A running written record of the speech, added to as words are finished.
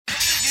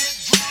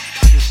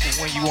But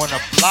when you on the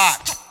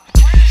block,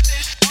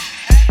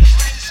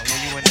 and when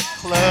you in the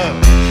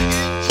club,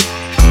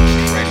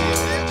 radio.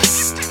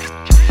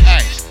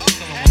 Hey,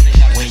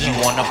 when you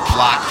on the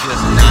block,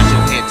 just nod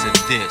your head to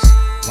this.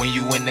 When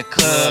you in the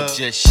club,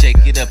 just shake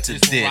it up to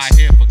this.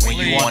 When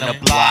you on the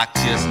block,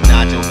 just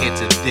nod your head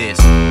to this.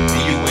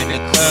 When you in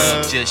the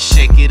club, just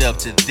shake it up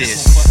to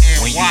this.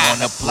 When you on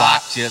the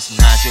block, just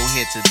nod your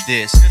head to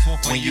this.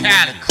 When you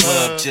in the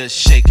club, just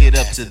shake it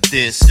up to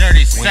this.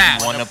 When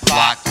you on the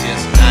block,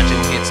 just nod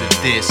your head to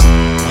this.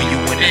 When you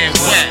in the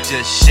club,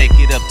 just shake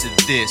it up to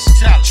this.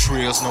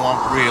 Trills know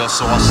I'm real,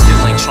 so I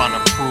still ain't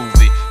tryna prove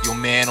it. Your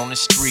man on the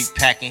street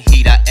packing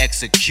heat, I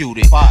execute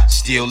it.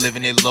 Still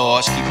living it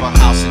large, keep a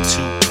house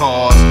and 2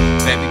 cars.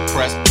 Baby,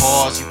 press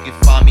pause, you can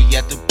find me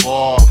at the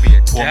bar.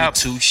 Pour me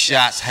 2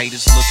 shots,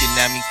 haters looking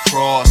at me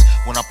cross.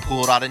 When I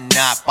pulled out a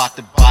knot, bout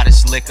to buy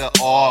this liquor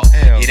off.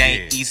 It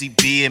ain't easy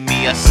being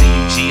me, I see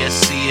you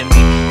GSC in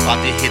me.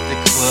 About to hit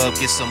the club,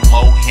 get some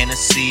more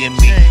Hennessy in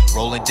me.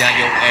 Rolling down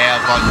your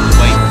Ave, all you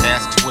way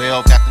past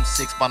 12. Got them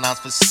 6x9s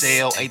for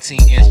sale,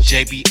 18-inch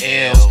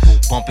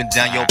JBLs. Bumping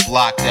down your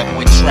block, that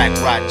boy track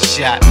riding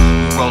shot.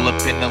 We roll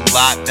up in the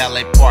lot,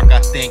 valet park, I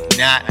think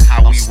not.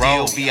 How we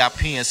roll,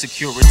 VIP and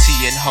security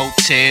in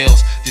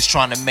hotels. Just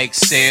trying to make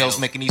sales,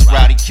 making these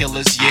rowdy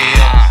killers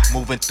yell.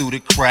 Moving through the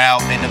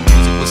crowd, man, the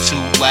music was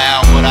too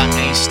loud. But I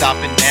ain't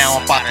stopping now,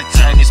 I'm about to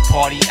turn this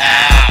party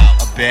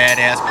out. A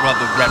badass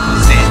brother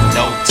representing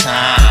no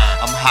time.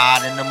 I'm high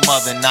than the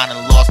mother, and I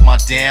done lost my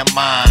damn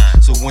mind.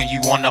 So when you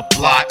on the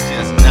block,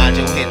 just nod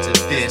your head to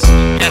this.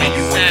 When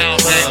you in the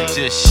club,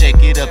 just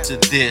shake it up to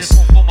this.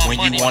 When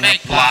you on the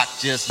block,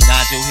 just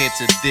nod your head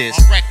to this.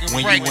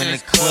 When you in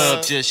the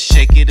club, just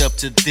shake it up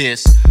to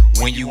this.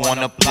 When you on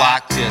the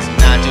block, just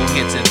nod your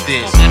head to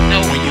this.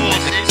 When you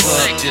in the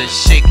club,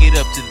 just shake it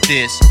up to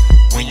this.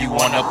 When you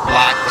on the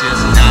block,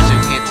 just nod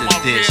your head to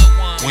this.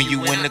 When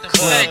you in the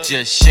club,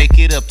 just shake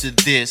it up to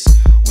this.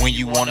 When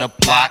you on the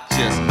block,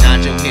 just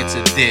nod your head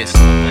to this.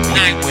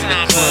 When you in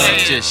the club,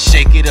 just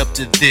shake it up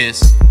to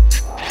this.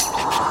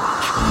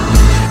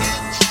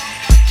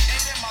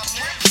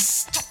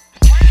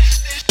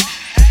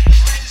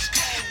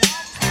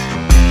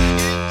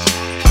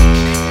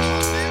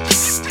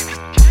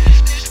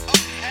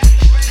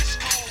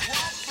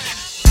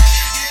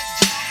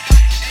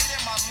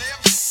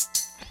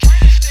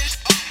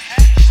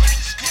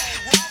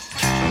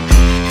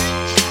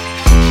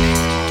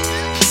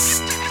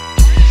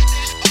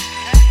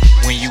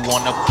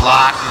 On the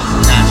block,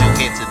 just nod your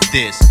head to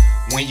this.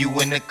 When you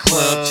in the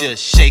club,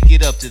 just shake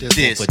it up to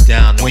this.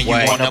 When you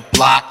on the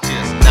block,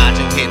 just nod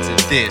your head to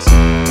this.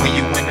 When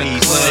you in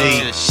the club,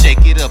 just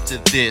shake it up to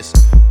this.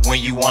 When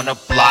you on the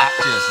block,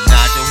 just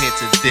nod your head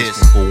to this.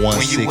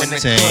 When you in the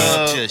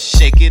club, just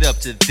shake it up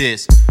to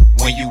this.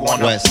 When you on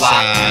the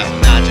block, just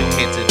nod your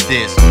head to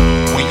this.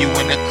 When you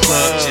in the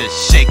club,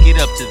 just shake it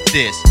up to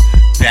this.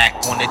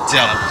 Back on the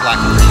double,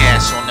 clocking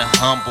cash on the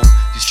humble.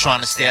 Just trying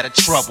to stay out of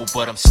trouble,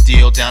 but I'm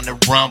still down to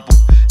rumble.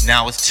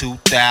 Now it's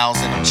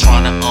 2000, I'm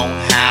trying to own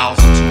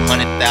housing.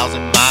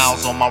 200,000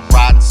 miles on my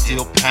ride and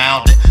still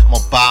pounding. I'ma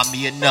buy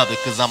me another,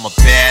 cause I'm a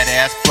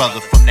badass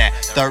brother. From that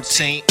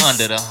 13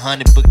 under, the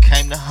 100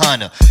 became the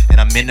 100. And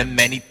I'm into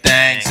many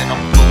things, and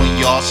I'm pulling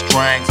y'all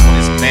strings. When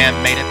this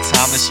man made it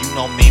Thomas, you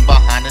know me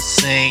behind the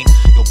scene.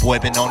 Your boy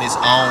been on his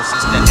own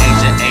since the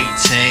age of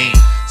 18.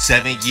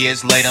 7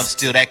 years later, I'm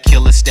still that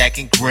killer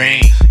stacking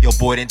green. Your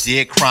boy done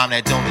did crime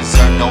that don't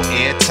deserve no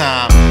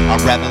airtime. I'd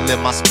rather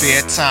live my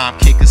spare time,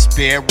 kick a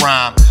spare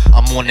rhyme.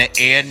 I'm on the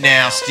air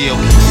now, still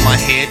keeping my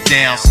head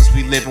down. Since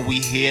we living, we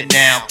here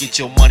now. Get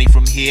your money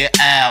from here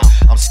out.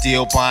 I'm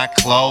still buying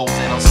clothes,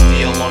 and I'm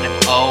still on them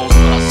O's.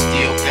 But I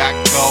still got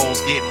goals,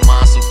 get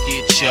mine, so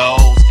get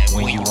yours. And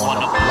when you on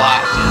the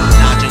block,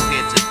 just nod your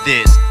head to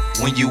this.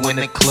 When you in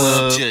the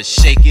club, just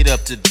shake it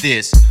up to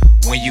this.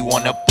 When you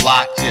on the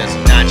block, just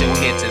nod your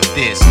head to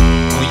this.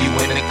 When you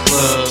in the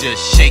club,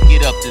 just shake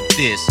it up to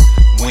this.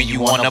 When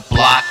you on the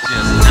block,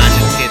 just nod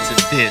your head to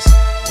this.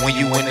 When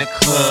you in the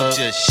club,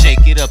 just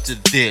shake it up to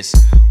this.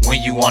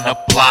 When you on the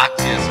block,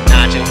 just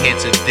nod your head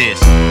to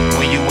this.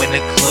 When you in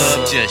the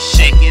club, just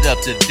shake it up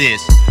to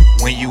this.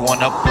 When you on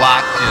the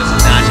block,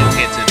 just nod your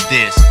head to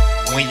this.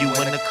 When you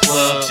in the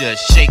club,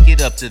 just shake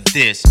it up to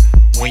this.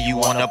 When you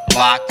on the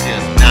block,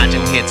 just nod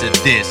your head to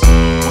this.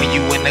 When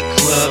you in the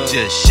club,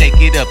 just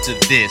shake it up to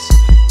this.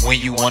 When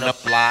you on the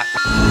block,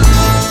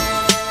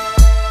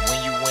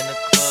 when you in the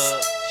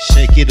club,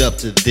 shake it up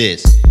to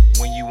this.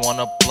 When you on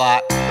the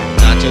block,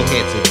 nod your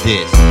head to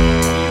this.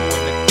 When you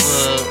in the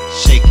club,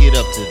 shake it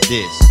up to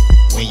this.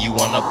 When you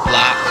on the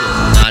block,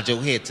 just nod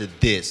your head to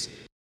this.